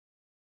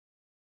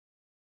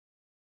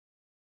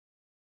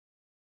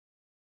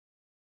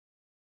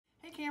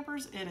Hey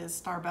campers, it is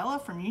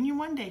Starbella from Union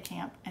 1 Day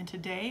Camp, and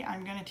today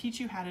I'm going to teach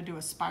you how to do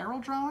a spiral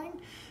drawing.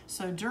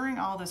 So during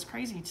all this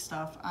crazy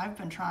stuff, I've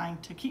been trying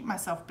to keep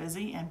myself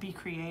busy and be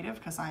creative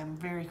because I'm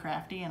very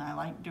crafty and I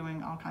like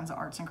doing all kinds of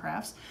arts and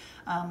crafts.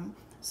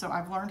 So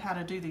I've learned how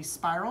to do these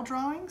spiral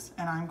drawings,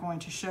 and I'm going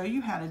to show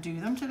you how to do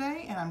them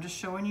today, and I'm just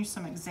showing you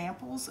some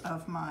examples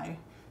of my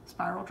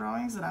spiral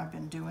drawings that I've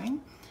been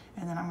doing,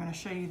 and then I'm going to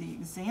show you the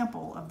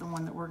example of the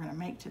one that we're going to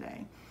make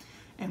today.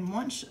 And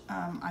once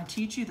I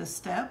teach you the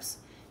steps,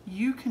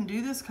 you can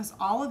do this because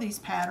all of these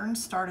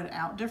patterns started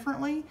out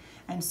differently.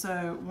 And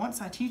so once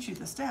I teach you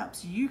the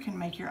steps, you can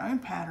make your own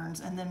patterns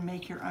and then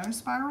make your own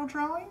spiral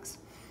drawings.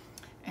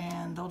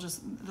 And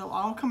they'll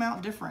all come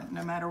out different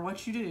no matter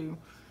what you do,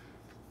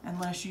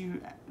 unless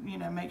you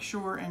make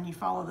sure and you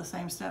follow the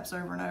same steps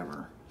over and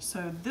over.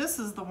 So this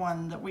is the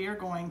one that we are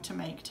going to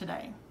make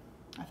today.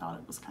 I thought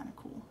it was kind of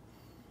cool.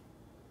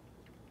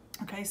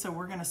 Okay, so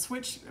we're going to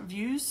switch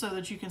views so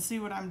that you can see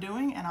what I'm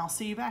doing, and I'll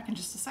see you back in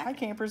just a second. Hi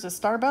campers, it's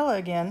Starbella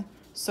again.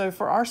 So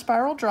for our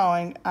spiral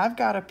drawing, I've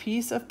got a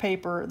piece of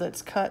paper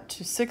that's cut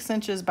to 6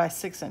 inches by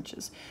 6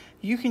 inches.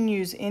 You can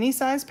use any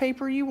size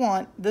paper you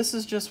want. This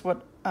is just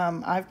what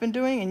I've been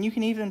doing, and you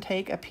can even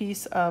take a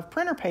piece of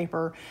printer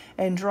paper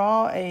and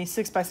draw a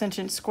 6 by 6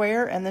 inch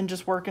square and then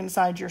just work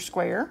inside your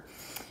square.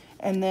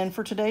 And then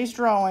for today's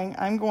drawing,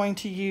 I'm going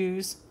to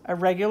use a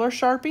regular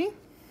Sharpie,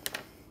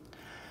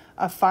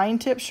 a fine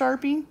tip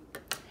Sharpie,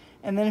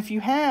 and then if you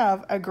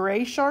have a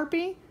gray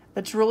Sharpie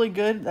that's really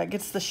good, that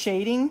gets the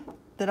shading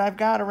that I've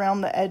got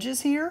around the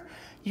edges here,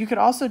 you could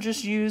also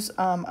just use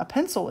a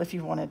pencil if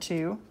you wanted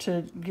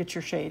to get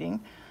your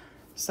shading.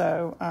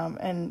 So,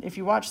 and if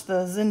you watch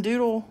the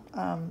Zendoodle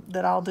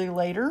that I'll do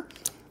later,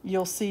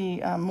 you'll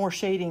see more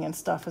shading and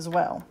stuff as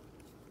well.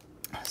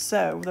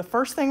 So the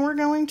first thing we're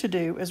going to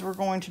do is we're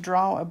going to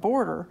draw a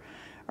border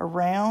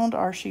around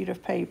our sheet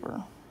of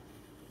paper.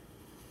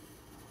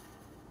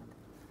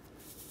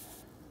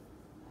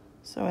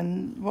 So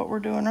what we're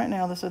doing right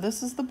now, so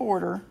this is the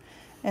border,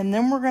 and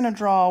then we're going to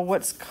draw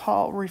what's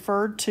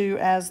referred to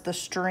as the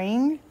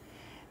string,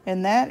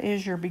 and that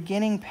is your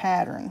beginning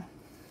pattern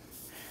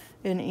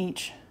in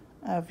each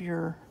of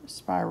your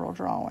spiral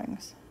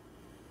drawings.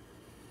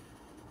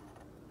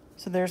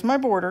 So there's my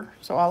border.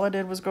 So all I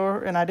did was go,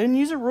 and I didn't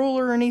use a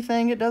ruler or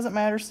anything. It doesn't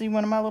matter. See,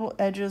 one of my little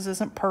edges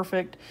isn't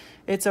perfect.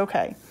 It's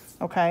okay.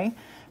 Okay.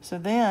 So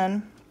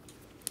then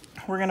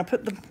we're going to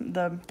put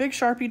the big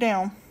Sharpie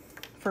down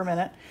for a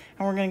minute,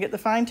 and we're going to get the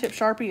fine tip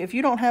Sharpie. If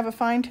you don't have a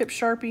fine tip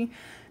Sharpie,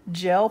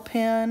 gel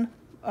pen,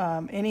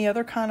 any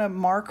other kind of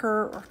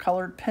marker or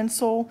colored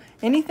pencil,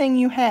 anything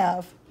you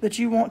have that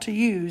you want to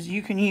use,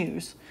 you can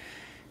use.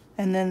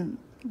 And then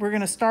we're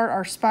going to start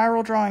our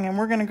spiral drawing, and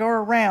we're going to go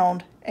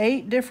around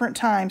 8 different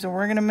times, and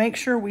we're going to make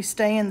sure we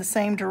stay in the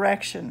same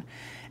direction.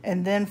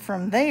 And then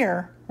from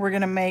there, we're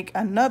going to make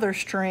another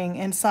string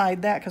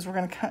inside that, because we're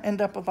going to end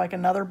up with like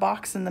another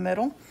box in the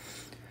middle.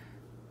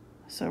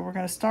 So we're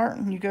going to start,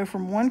 and you go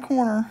from one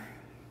corner,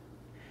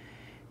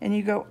 and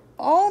you go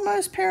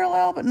almost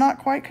parallel, but not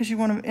quite, because you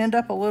want to end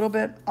up a little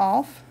bit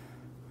off.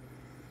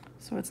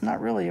 So it's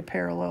not really a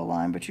parallel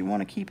line, but you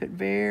want to keep it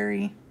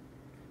very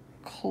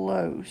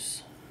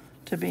close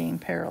to being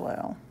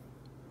parallel.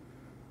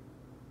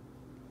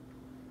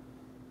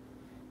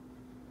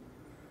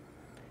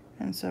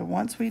 And so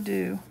once we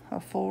do a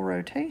full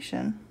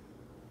rotation,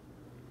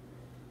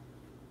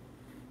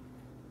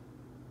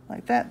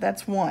 like that,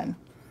 that's one.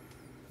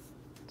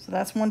 So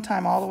that's one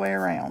time all the way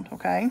around,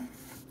 okay?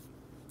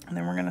 And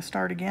then we're going to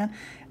start again.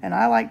 And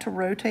I like to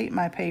rotate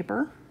my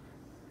paper.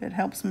 It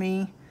helps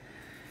me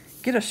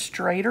get a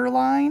straighter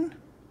line.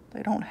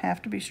 They don't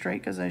have to be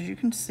straight, because as you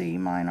can see,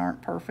 mine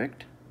aren't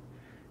perfect.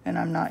 And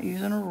I'm not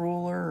using a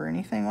ruler or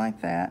anything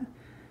like that.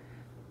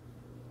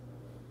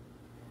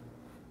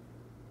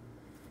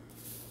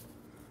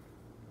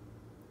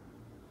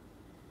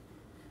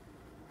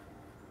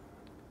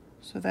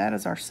 So that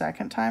is our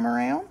second time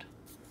around.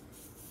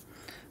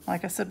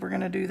 Like I said, we're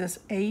going to do this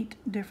 8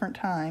 different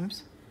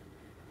times.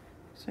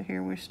 So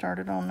here we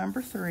started on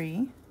number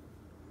 3.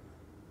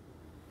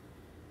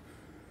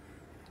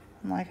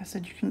 And like I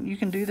said, you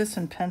can do this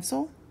in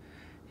pencil.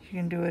 You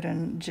can do it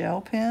in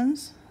gel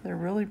pens. They're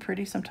really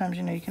pretty. Sometimes,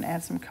 you can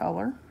add some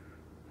color.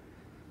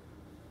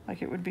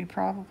 Like, it would be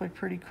probably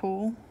pretty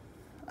cool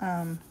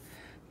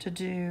to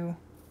do.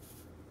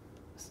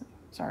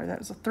 Sorry, that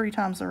was 3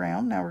 times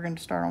around. Now we're going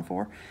to start on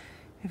 4.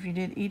 If you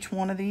did each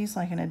one of these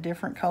like in a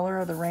different color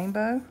of the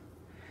rainbow,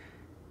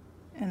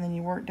 and then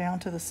you work down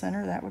to the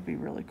center, that would be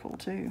really cool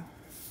too.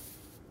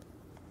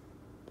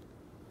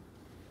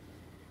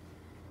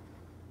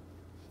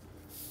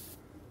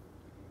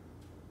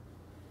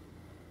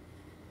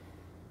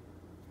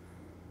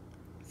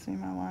 See,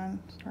 my line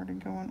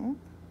started going,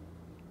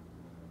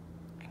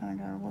 kind of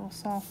got a little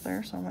soft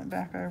there, so I went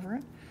back over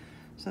it.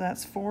 So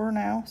that's 4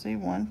 now. See,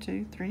 1,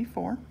 2, 3,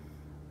 4.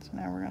 So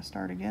now we're going to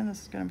start again.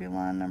 This is going to be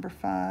line number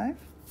 5,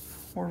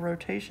 or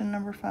rotation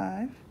number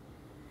 5.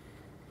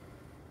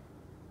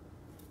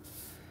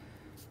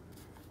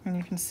 And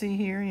you can see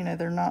here, you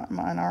know,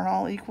 mine aren't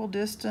all equal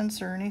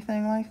distance or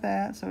anything like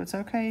that. So it's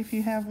okay if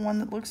you have one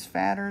that looks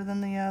fatter than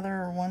the other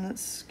or one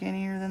that's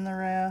skinnier than the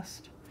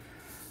rest.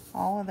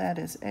 All of that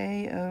is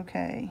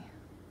a-okay.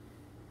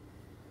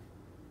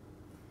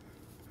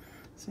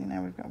 See,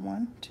 now we've got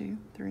 1, 2,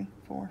 3,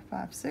 4,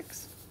 5,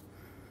 6.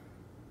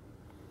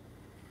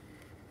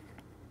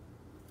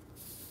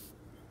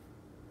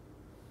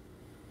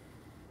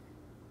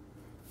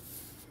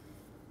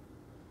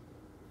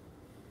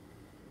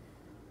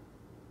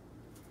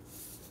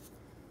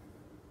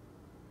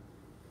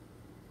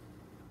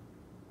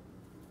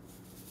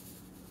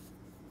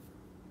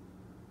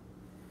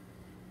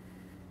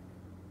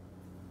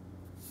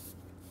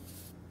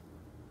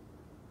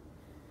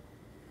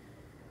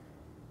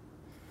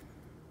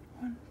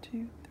 One,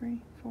 2, 3,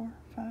 4,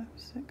 5,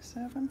 6,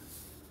 7.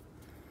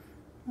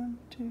 1,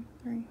 2,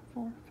 3,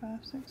 4, 5,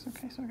 6.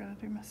 Okay, so I gotta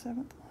do my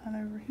 7th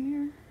line over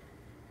here.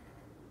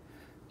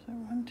 So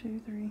 1,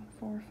 2, 3,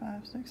 4,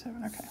 5, 6,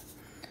 7. Okay.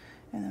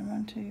 And then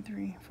 1, 2,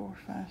 3, 4,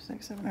 5,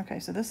 6, 7. Okay,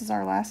 so this is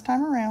our last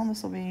time around.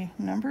 This will be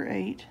number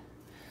 8.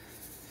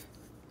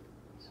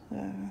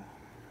 So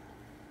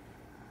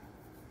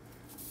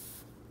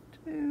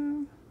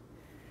 2,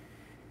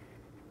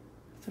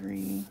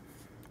 3,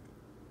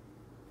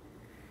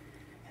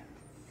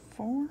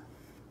 4.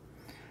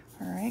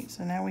 All right,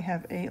 so now we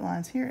have 8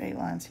 lines here, 8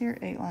 lines here,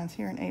 8 lines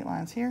here, and 8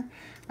 lines here.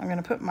 I'm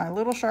going to put my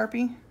little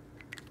Sharpie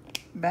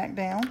back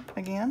down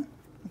again,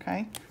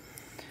 okay?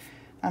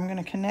 I'm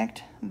going to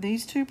connect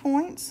these 2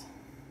 points.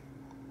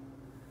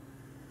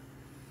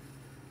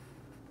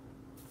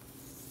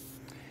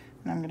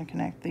 And I'm going to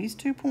connect these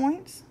 2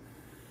 points.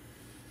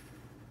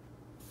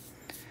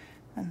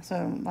 And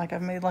so, like,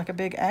 I've made like a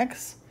big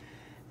X,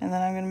 and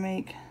then I'm going to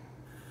make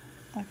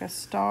like a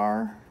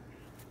star.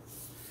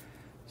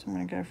 So I'm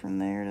going to go from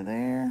there to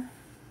there,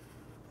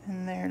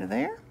 and there to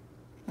there,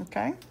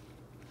 okay?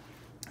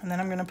 And then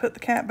I'm going to put the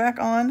cap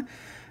back on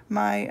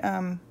my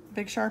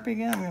big Sharpie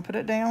again. I'm going to put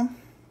it down.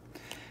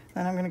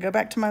 Then I'm going to go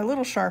back to my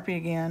little Sharpie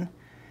again,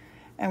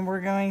 and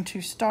we're going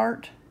to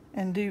start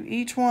and do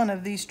each one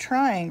of these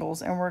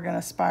triangles, and we're going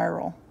to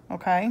spiral,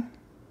 okay?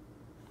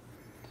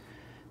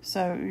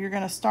 So you're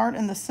going to start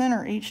in the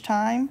center each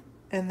time,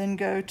 and then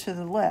go to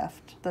the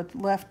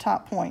left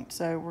top point.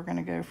 So we're going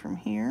to go from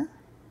here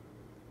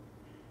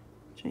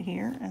to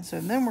here, and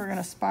so then we're going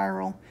to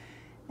spiral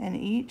in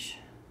each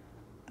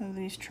of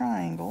these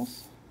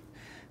triangles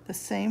the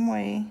same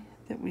way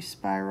that we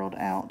spiraled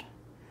out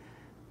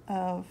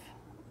of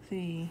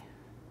the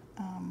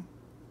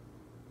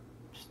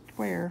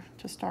square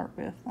to start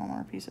with on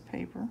our piece of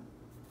paper.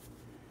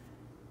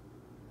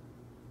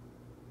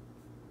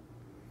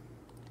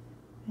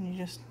 And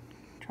you just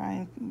try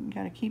and, you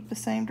got to keep the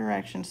same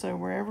direction, so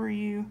wherever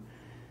you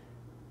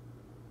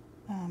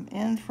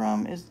end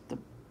from is the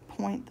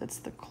point that's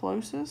the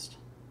closest.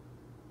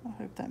 I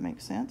hope that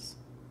makes sense.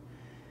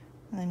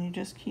 And then you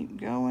just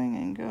keep going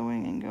and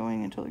going and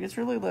going until it gets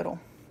really little.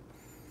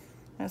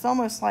 And it's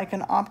almost like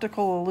an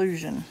optical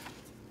illusion.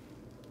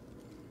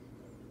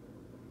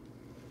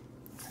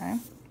 Okay.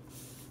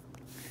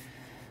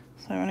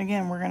 So, and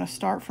again, we're going to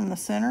start from the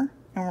center,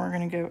 and we're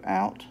going to go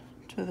out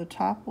to the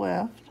top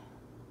left.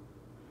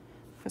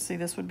 Because see,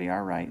 this would be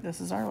our right, this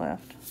is our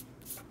left.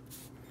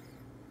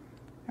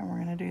 And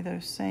we're going to do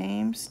those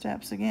same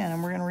steps again,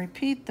 and we're going to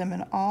repeat them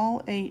in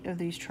all 8 of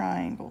these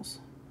triangles.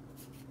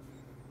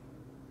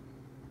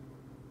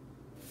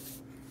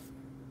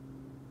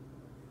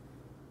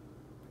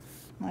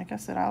 Like I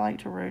said, I like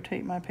to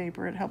rotate my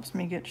paper. It helps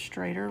me get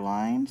straighter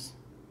lines.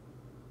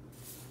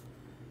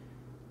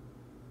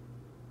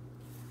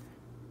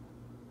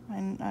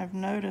 And I've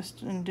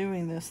noticed in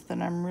doing this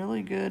that I'm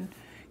really good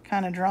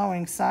kind of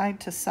drawing side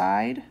to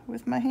side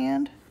with my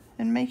hand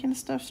and making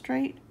stuff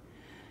straight.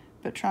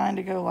 But trying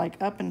to go like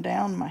up and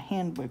down, my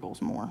hand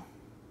wiggles more.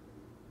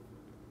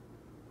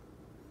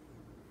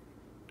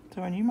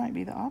 So, and you might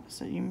be the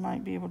opposite. You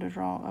might be able to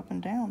draw up and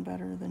down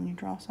better than you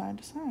draw side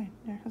to side.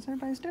 Yeah, because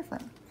everybody's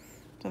different.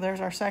 So there's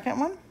our second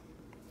one.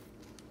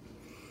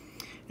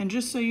 And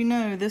just so you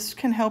know, this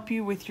can help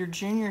you with your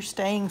Junior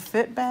Staying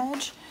Fit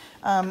badge.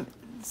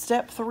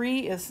 Step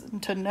 3 is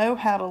to know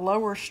how to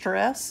lower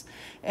stress,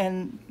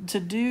 and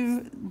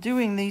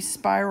doing these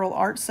spiral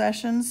art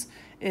sessions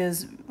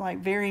is like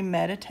very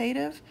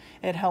meditative.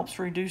 It helps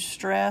reduce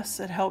stress.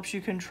 It helps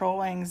you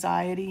control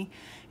anxiety.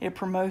 It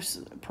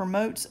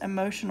promotes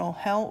emotional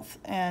health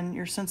and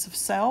your sense of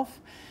self.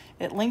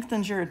 It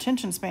lengthens your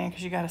attention span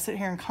because you got to sit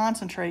here and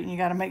concentrate, and you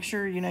got to make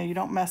sure you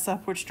don't mess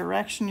up which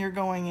direction you're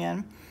going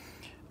in.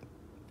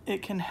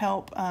 It can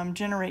help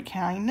generate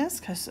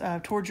kindness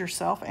towards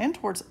yourself and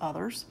towards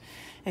others.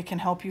 It can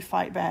help you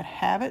fight bad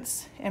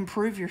habits,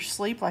 improve your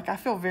sleep. Like, I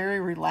feel very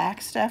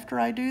relaxed after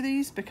I do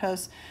these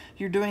because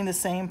you're doing the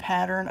same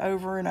pattern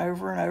over and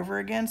over and over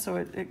again. So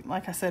it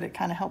like I said, it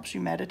kind of helps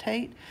you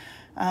meditate.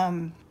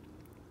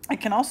 It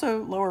can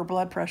also lower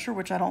blood pressure,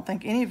 which I don't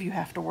think any of you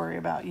have to worry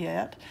about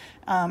yet.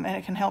 And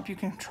it can help you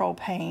control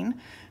pain.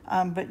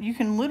 But you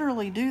can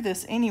literally do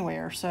this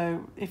anywhere.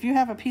 So if you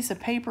have a piece of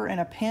paper and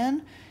a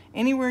pen,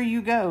 anywhere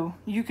you go,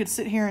 you could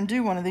sit here and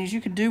do one of these.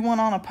 You could do one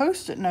on a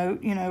Post-it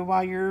note, you know,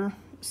 while you're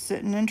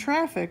sitting in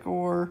traffic,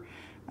 or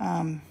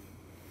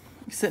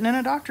sitting in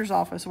a doctor's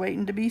office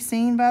waiting to be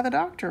seen by the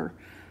doctor.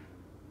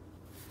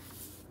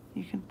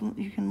 You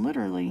can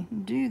literally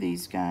do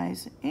these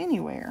guys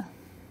anywhere,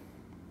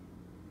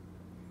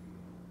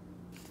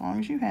 as long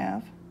as you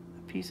have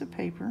a piece of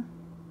paper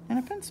and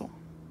a pencil.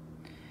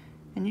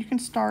 And you can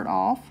start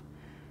off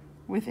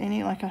with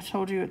any, like I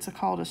told you, it's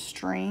called a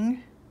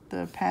string,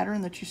 the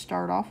pattern that you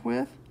start off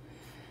with.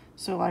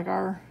 So like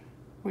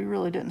we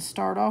really didn't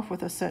start off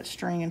with a set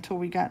string until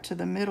we got to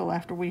the middle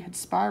after we had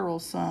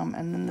spiraled some,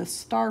 and then the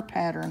star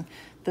pattern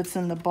that's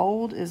in the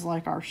bold is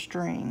like our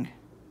string.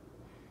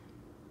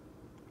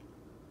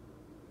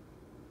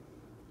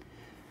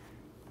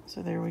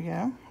 So there we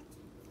go.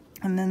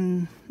 And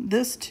then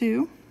this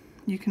too,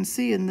 you can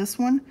see in this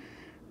one,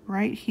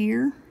 right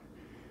here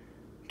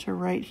to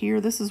right here,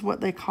 this is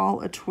what they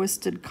call a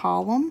twisted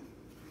column.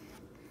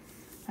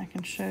 I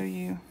can show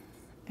you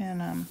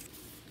in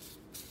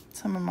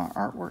some of my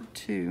artwork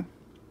too.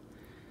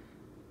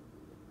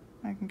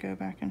 I can go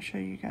back and show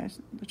you guys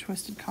the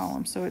twisted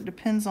column. So it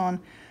depends on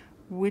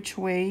which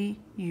way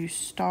you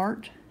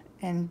start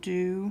and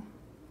do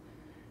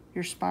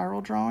your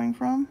spiral drawing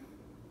from.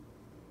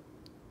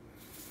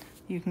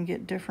 You can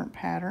get different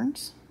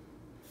patterns,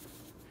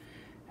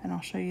 and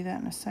I'll show you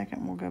that in a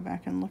second. We'll go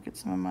back and look at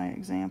some of my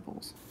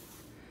examples.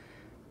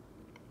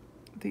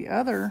 The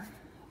other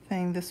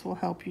thing this will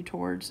help you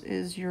towards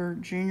is your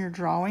junior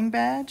drawing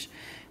badge.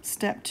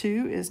 Step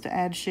 2 is to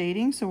add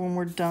shading. So when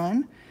we're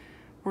done,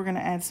 we're going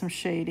to add some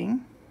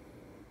shading.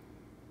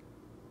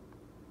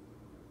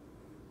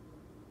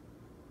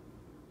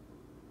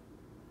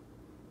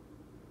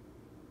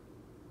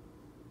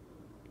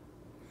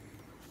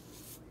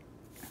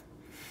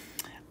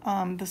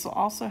 This will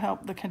also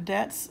help the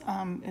cadets.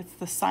 It's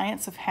the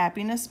Science of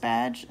Happiness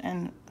badge,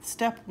 and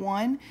step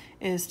 1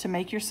 is to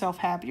make yourself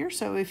happier.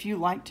 So if you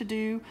like to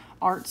do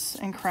arts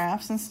and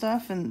crafts and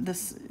stuff, and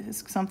this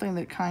is something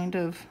that kind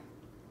of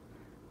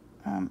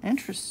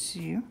interests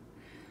you,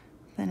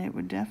 then it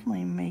would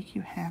definitely make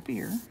you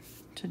happier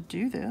to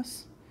do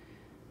this.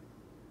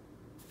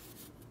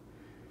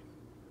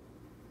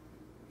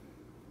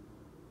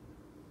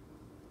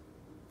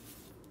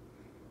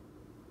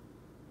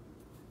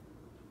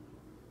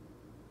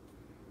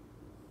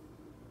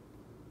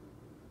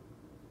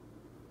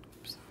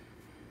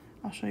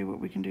 I'll show you what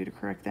we can do to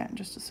correct that in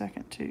just a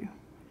second too.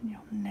 And you'll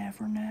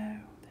never know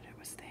that it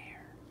was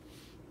there.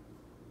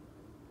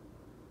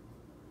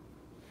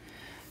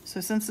 So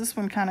since this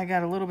one kind of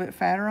got a little bit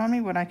fatter on me,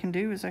 what I can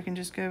do is I can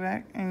just go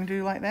back and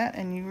do like that,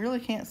 and you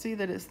really can't see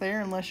that it's there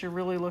unless you're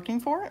really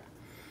looking for it.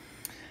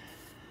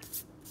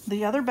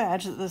 The other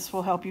badge that this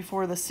will help you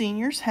for, the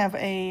seniors have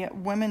a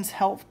women's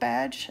health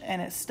badge,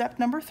 and it's step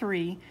number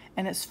 3,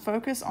 and it's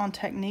focus on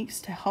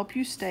techniques to help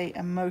you stay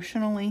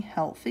emotionally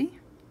healthy.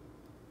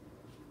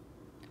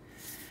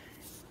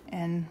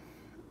 And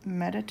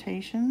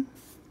meditation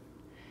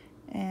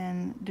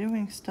and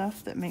doing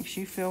stuff that makes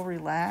you feel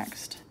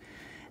relaxed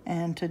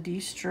and to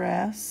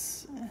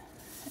de-stress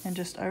and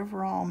just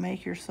overall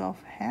make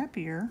yourself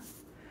happier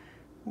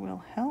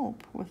will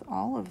help with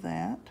all of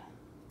that.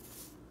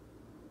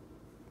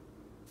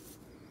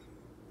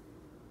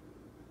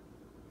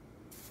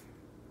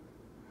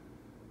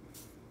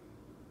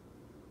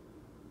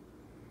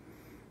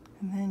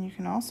 And then you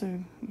can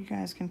also, you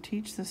guys can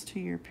teach this to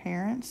your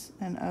parents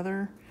and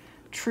other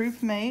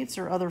troop mates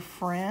or other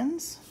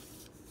friends.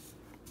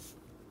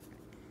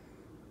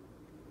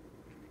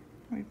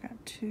 We've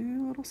got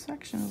 2 little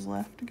sections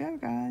left to go,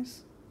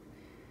 guys.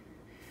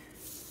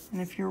 And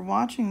if you're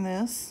watching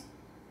this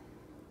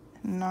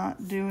and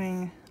not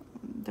doing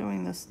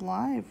this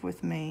live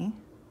with me,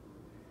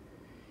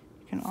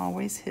 you can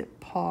always hit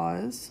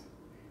pause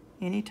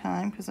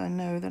anytime, because I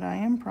know that I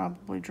am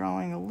probably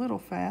drawing a little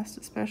fast,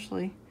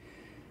 especially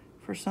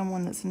for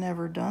someone that's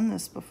never done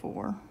this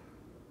before.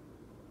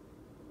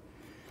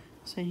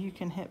 So you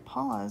can hit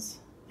pause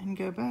and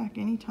go back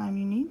anytime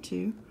you need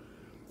to.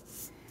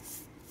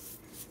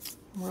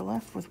 We're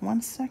left with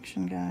 1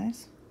 section,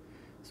 guys.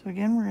 So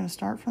again, we're going to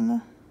start from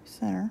the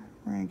center.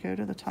 We're going to go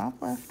to the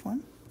top left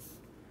one.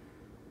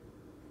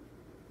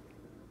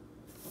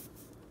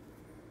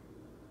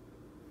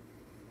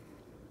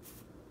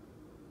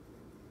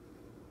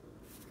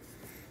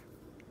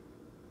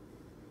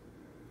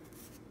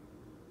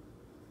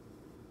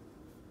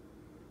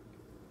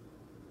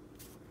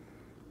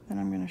 Then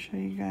I'm going to show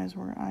you guys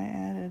where I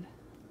added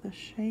the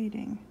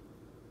shading.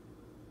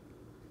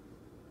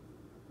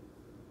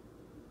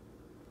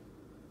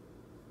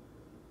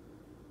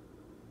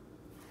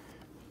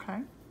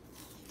 Okay,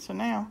 so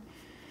now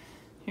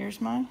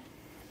here's my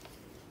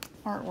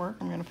artwork.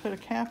 I'm going to put a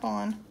cap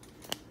on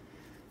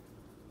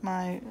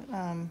my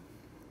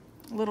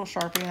little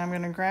Sharpie, and I'm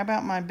going to grab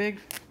out my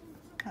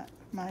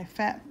my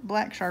fat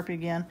black Sharpie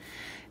again,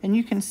 and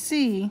you can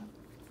see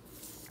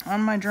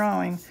on my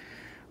drawing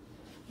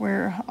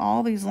where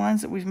all these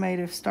lines that we've made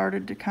have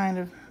started to kind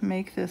of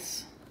make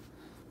this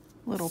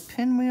little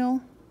pinwheel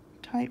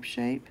type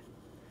shape.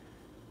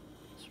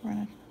 we're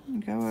going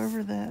to go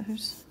over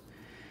those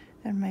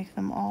and make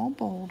them all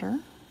bolder.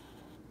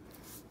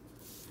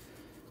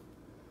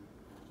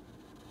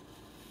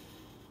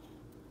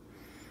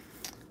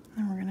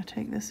 And we're going to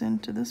take this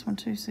into this one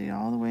too, see,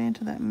 all the way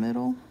into that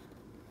middle.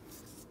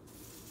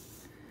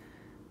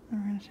 And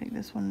we're going to take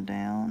this one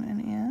down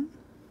and in.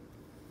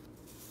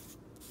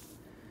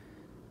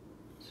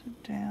 So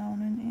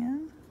down and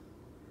in,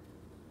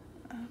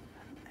 up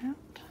and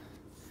out.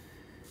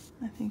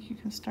 I think you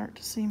can start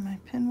to see my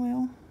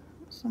pinwheel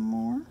some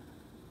more.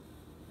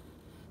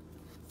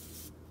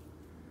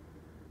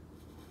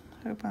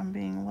 Hope I'm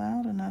being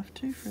loud enough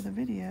too for the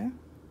video.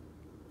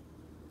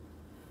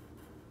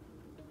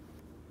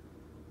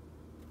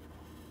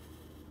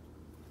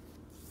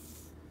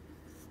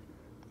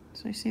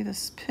 So you see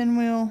this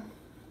pinwheel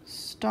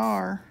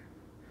star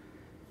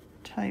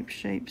type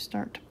shape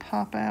start to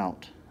pop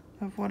out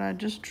of what I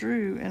just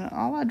drew, and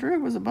all I drew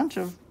was a bunch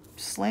of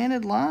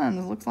slanted lines.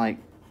 It looks like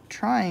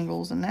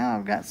triangles, and now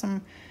I've got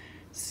some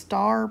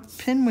star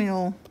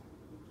pinwheel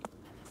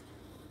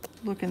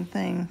looking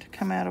thing to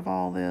come out of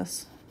all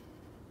this,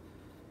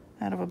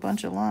 out of a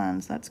bunch of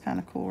lines. That's kind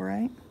of cool,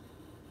 right?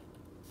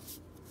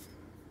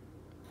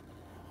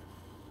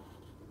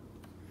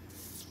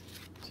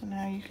 So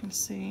now you can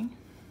see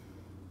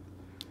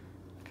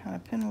kind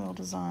of pinwheel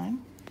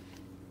design.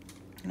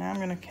 Now I'm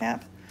going to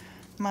cap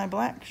my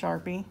black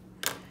Sharpie,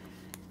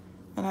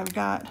 and I've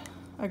got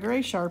a gray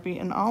Sharpie,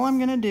 and all I'm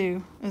going to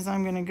do is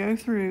I'm going to go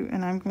through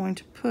and I'm going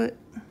to put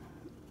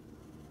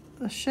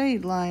a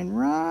shade line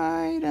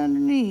right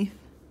underneath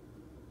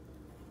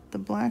the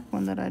black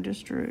one that I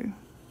just drew.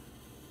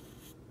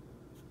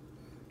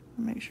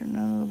 Make sure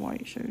none of the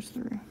white shows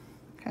through.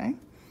 Okay,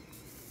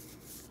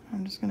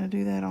 I'm just going to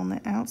do that on the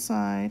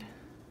outside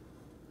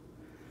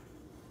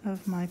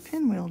of my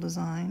pinwheel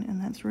design,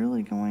 and that's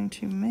really going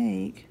to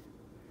make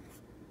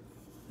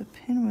the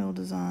pinwheel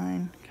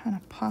design kind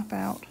of pop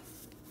out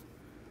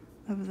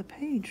of the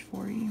page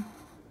for you.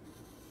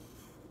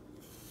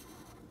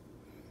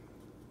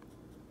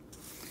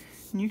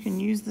 And you can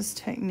use this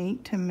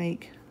technique to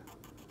make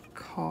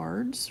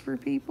cards for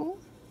people.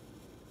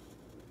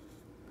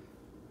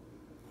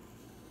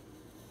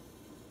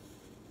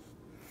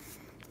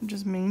 It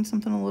just means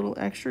something a little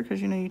extra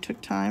because you know you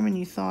took time and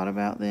you thought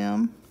about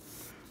them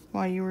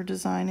while you were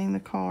designing the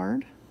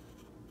card.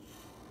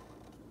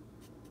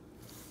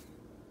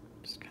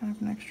 Just kind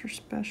of an extra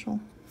special.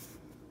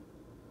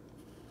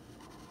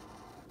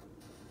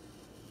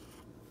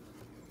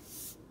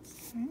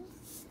 Okay.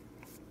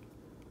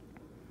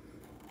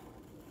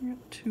 We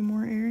got 2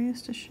 more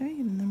areas to shade,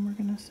 and then we're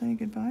going to say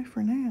goodbye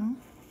for now.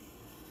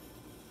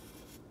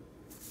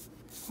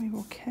 We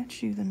will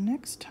catch you the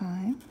next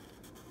time.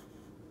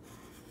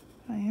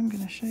 I am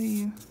going to show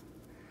you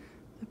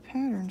the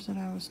patterns that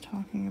I was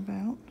talking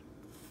about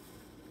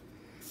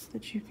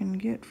that you can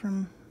get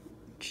from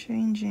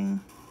changing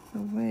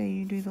the way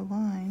you do the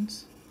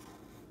lines.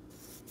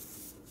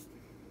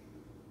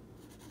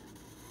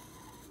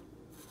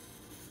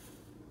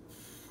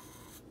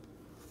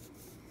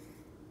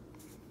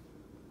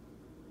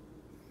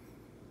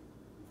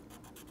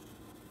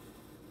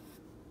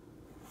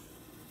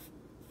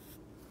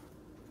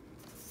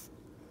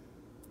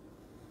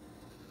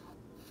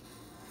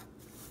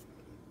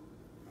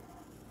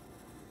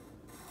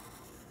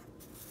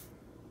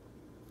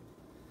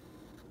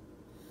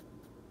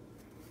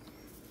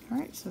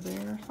 Alright, so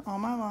there, all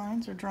my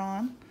lines are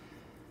drawn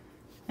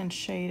and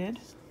shaded.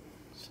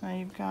 So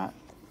you've got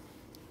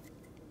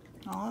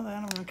all of that.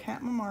 I'm going to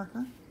cap my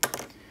marker,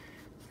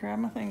 grab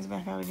my things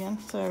back out again.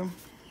 So,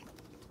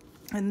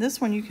 in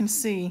this one you can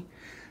see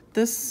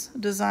this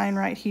design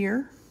right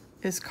here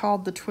is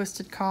called the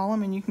twisted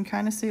column, and you can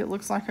kind of see it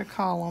looks like a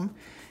column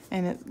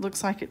and it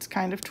looks like it's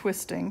kind of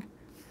twisting.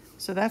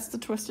 So that's the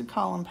twisted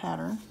column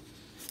pattern.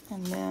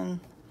 And then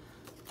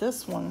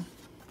this one,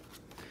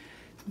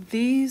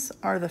 these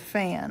are the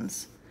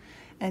fans.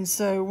 And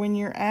so when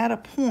you're at a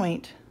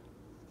point,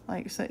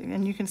 like say,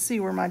 and you can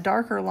see where my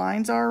darker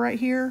lines are right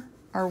here,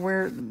 are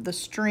where the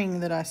string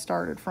that I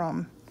started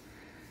from.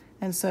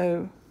 And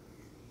so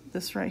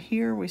this right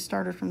here, we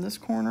started from this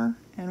corner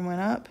and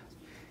went up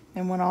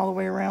and went all the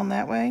way around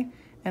that way.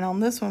 And on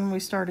this one, we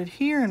started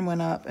here and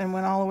went up and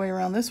went all the way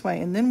around this way.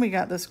 And then we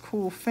got this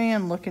cool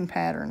fan looking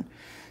pattern.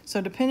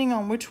 So depending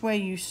on which way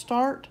you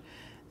start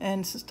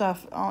and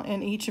stuff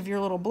in each of your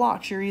little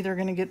blocks, you're either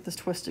going to get this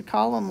twisted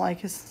column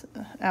like is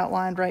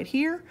outlined right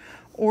here,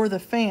 or the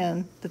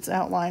fan that's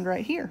outlined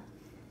right here.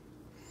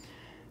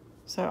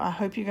 So I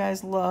hope you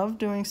guys love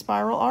doing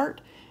spiral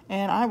art,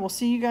 and I will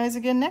see you guys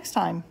again next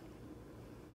time.